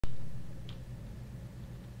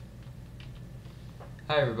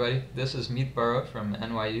Hi everybody, this is Barot from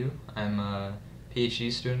NYU. I'm a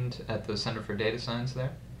PhD student at the Center for Data Science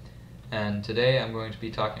there. And today I'm going to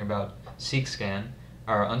be talking about seqSCAN,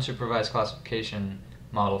 our unsupervised classification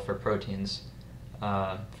model for proteins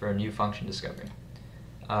for new function discovery.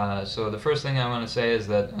 So the first thing I want to say is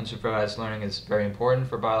that unsupervised learning is very important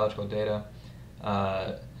for biological data.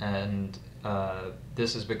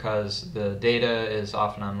 This is because the data is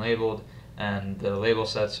often unlabeled and the label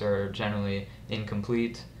sets are generally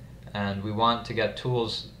incomplete, and we want to get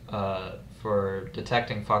tools for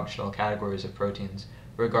detecting functional categories of proteins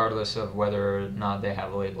regardless of whether or not they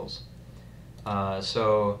have labels.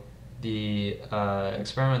 So the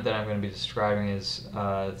experiment that I'm going to be describing is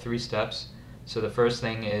 3 steps. So the first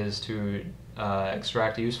thing is to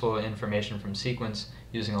extract useful information from sequence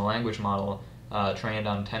using a language model trained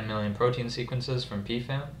on 10 million protein sequences from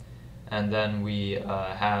PFAM, and then we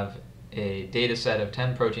have a data set of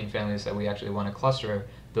 10 protein families that we actually want to cluster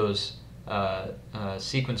those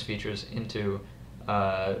sequence features into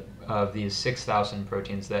of these 6,000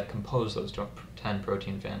 proteins that compose those 10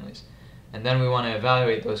 protein families. And then we want to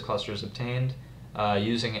evaluate those clusters obtained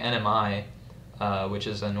using NMI, which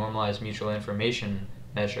is a normalized mutual information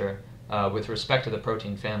measure with respect to the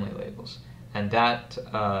protein family labels. And that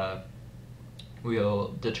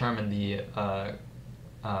will determine the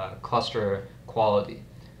cluster quality.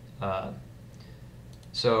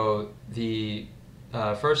 So the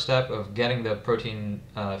first step of getting the protein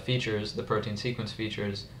features, the protein sequence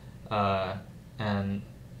features, and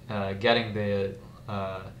getting the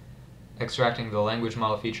extracting the language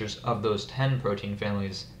model features of those 10 protein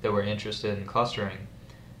families that we're interested in clustering,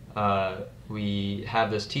 we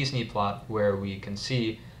have this t-SNE plot where we can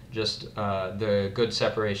see just the good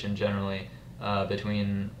separation generally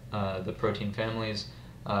between the protein families.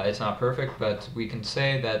 It's not perfect, but we can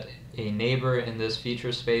say that a neighbor in this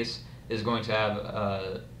feature space is going to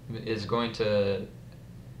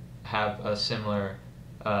have a similar,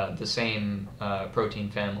 the same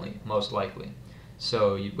protein family, most likely.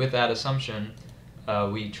 So with that assumption,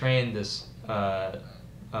 we train this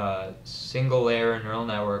single layer neural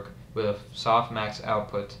network with a softmax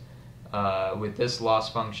output with this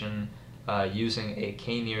loss function using a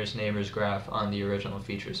k-nearest neighbors graph on the original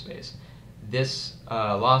feature space. This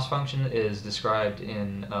loss function is described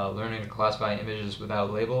in Learning to Classify Images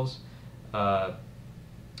Without Labels.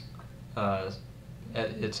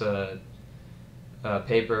 It's a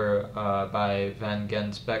paper by Van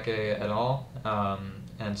Gensbecke et al.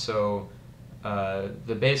 And so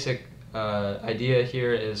the basic idea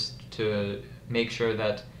here is to make sure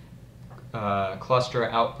that cluster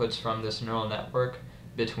outputs from this neural network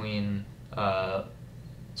between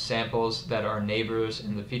samples that are neighbors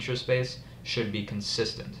in the feature space should be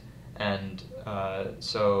consistent. And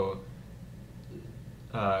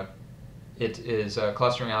it is a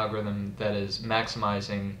clustering algorithm that is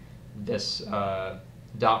maximizing this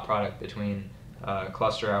dot product between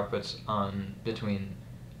cluster outputs between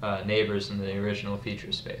neighbors in the original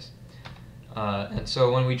feature space. And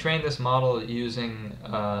so when we train this model using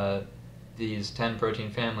these 10 protein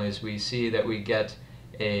families, we see that we get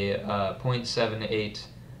a 0.78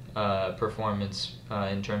 performance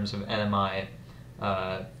in terms of NMI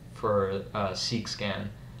for seqSCAN.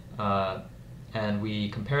 And we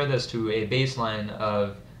compare this to a baseline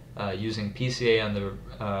of using PCA on the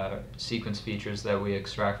sequence features that we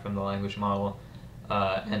extract from the language model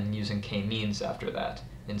and using k-means after that,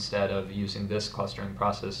 instead of using this clustering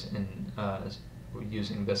process in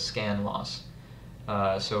using the scan loss.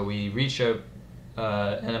 So we reach a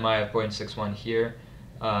NMI of 0.61 here,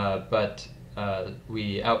 but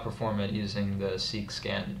we outperform it using the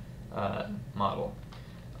seqSCAN model.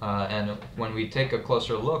 And when we take a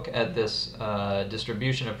closer look at this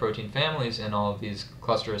distribution of protein families in all of these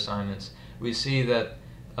cluster assignments, we see that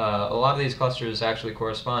a lot of these clusters actually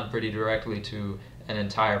correspond pretty directly to an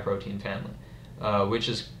entire protein family, which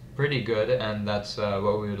is pretty good, and that's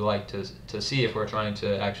what we would like to see if we're trying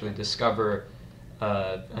to actually discover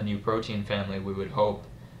a new protein family. We would hope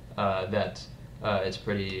that it's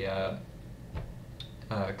pretty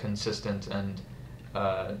consistent and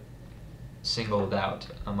singled out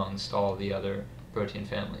amongst all the other protein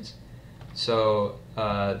families. So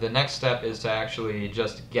the next step is to actually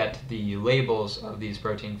just get the labels of these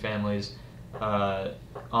protein families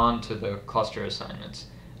onto the cluster assignments.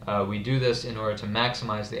 We do this in order to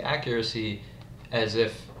maximize the accuracy as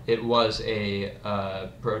if it was a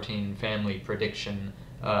protein family prediction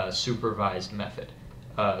supervised method.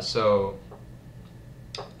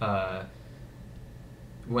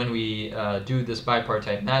 When we do this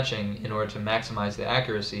bipartite matching in order to maximize the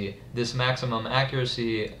accuracy, this maximum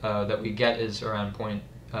accuracy that we get is around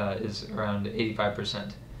is around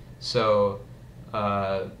 85%. So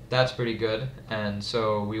that's pretty good, and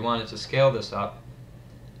so we wanted to scale this up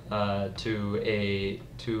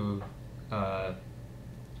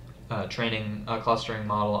training a clustering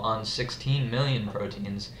model on 16 million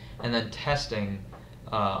proteins, and then testing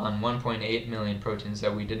on 1.8 million proteins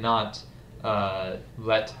that we did not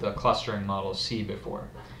let the clustering model see before.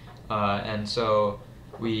 And so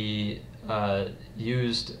we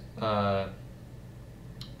used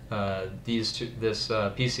this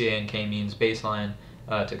PCA and k-means baseline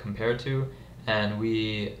to compare to, and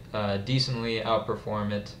we decently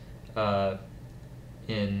outperform it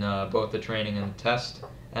in both the training and the test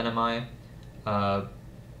NMI,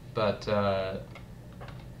 but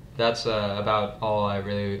that's about all I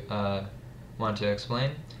really want to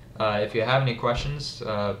explain. If you have any questions,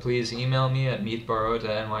 please email me at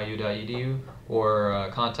meetbarot@nyu.edu or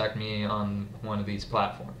contact me on one of these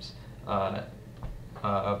platforms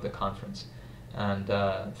of the conference. And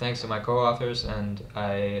thanks to my co-authors, and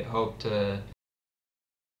I hope to